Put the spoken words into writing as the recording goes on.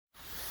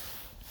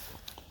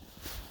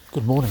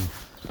Good morning.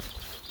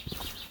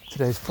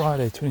 Today's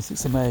Friday,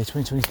 26th of May,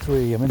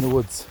 2023. I'm in the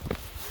woods.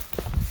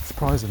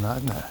 Surprising that,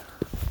 isn't it?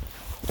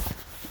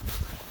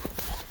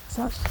 It's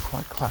actually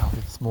quite cloudy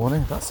this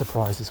morning. That's a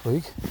surprise this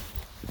week.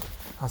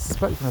 I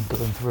suspect it's going to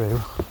burn through.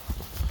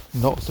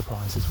 Not a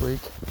surprise this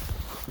week.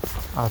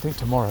 I think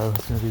tomorrow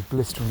it's going to be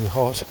blisteringly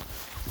hot.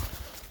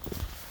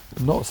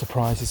 Not a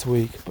surprise this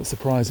week, but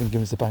surprising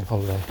given it's a bank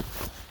holiday.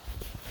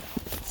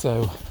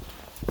 So,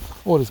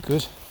 all is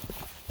good.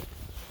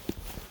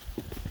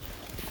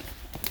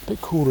 A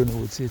bit cooler in the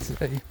woods here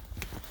today.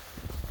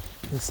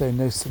 They say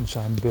no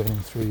sunshine burning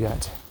through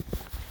yet.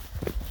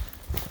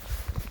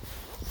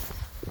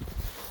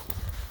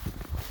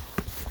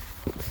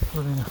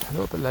 Running a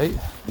little bit late.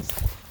 It's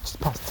just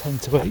past 10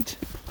 to 8.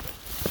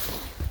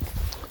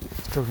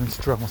 Struggling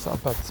to drum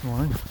myself out of bed this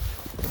morning.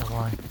 Don't know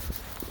why.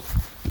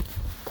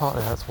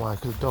 Partly that's why,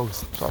 because the dogs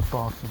started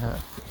barking at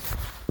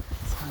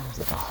times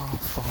at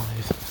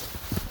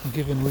 5:30. And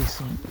given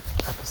recent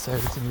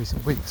episodes in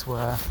recent weeks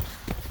where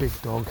Big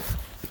Dog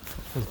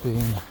has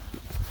been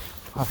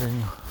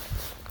having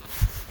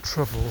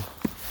trouble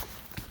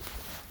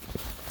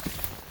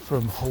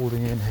from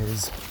holding in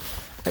his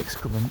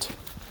excrement,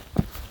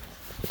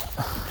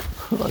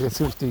 like in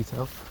too much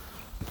detail,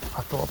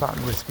 I thought that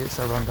and risk it,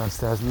 so I ran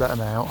downstairs, let him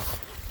out,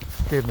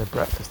 gave him their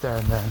breakfast there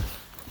and then.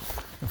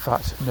 In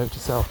fact, note to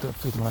self, don't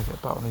feed them when I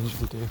get back when I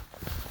usually do.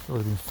 They've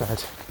already been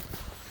fed.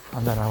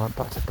 And then I went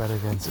back to bed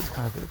again, so it's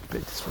kind of a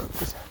bit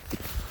disrupted.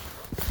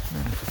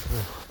 And then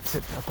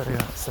tipped out of bed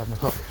again at 7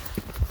 o'clock.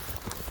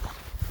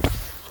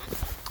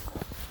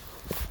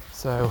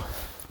 So,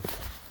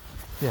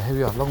 yeah, here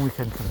we are, long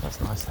weekend coming, that's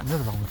nice.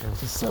 Another long weekend,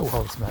 it's so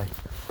hot it's May.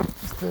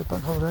 It's the third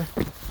bank holiday.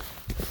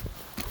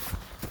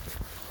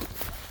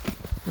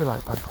 We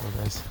like bank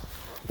holidays.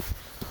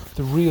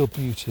 The real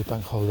beauty of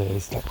bank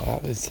holidays like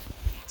that is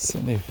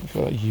certainly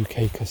for like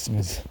UK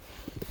customers,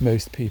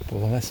 most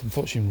people, unless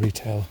unfortunately in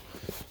retail,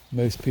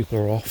 most people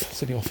are off,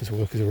 certainly office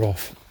workers are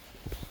off.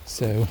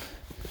 So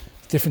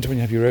it's different to when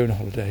you have your own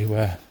holiday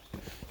where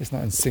it's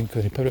not in sync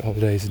with any public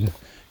holidays and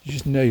you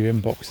just know your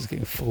inbox is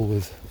getting full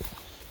with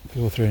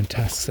people throwing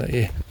tasks at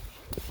you.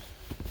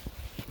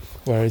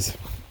 Whereas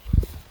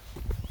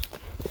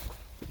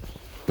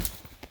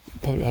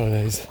public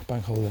holidays,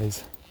 bank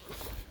holidays,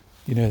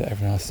 you know that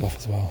everyone else is off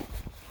as well.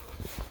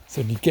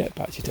 So when you get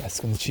back to your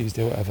desk on the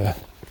Tuesday or whatever,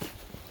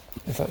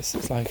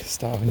 it's like the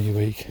start of a new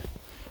week.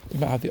 You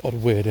might have the odd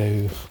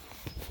weirdo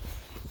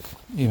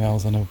who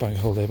emails on a bank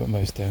holiday, but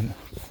most don't.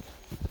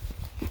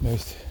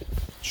 Most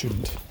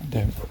shouldn't and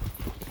don't.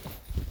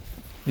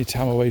 Need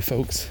time away,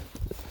 folks.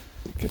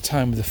 Get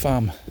time with the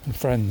fam and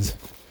friends.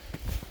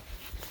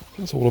 That's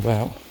what it's all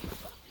about.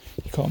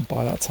 You can't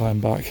buy that time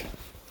back.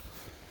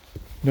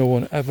 No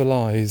one ever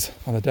lies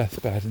on a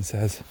deathbed and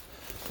says,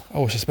 I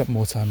wish I spent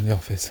more time in the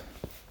office.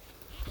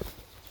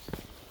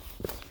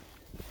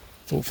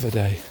 Thought for the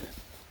day.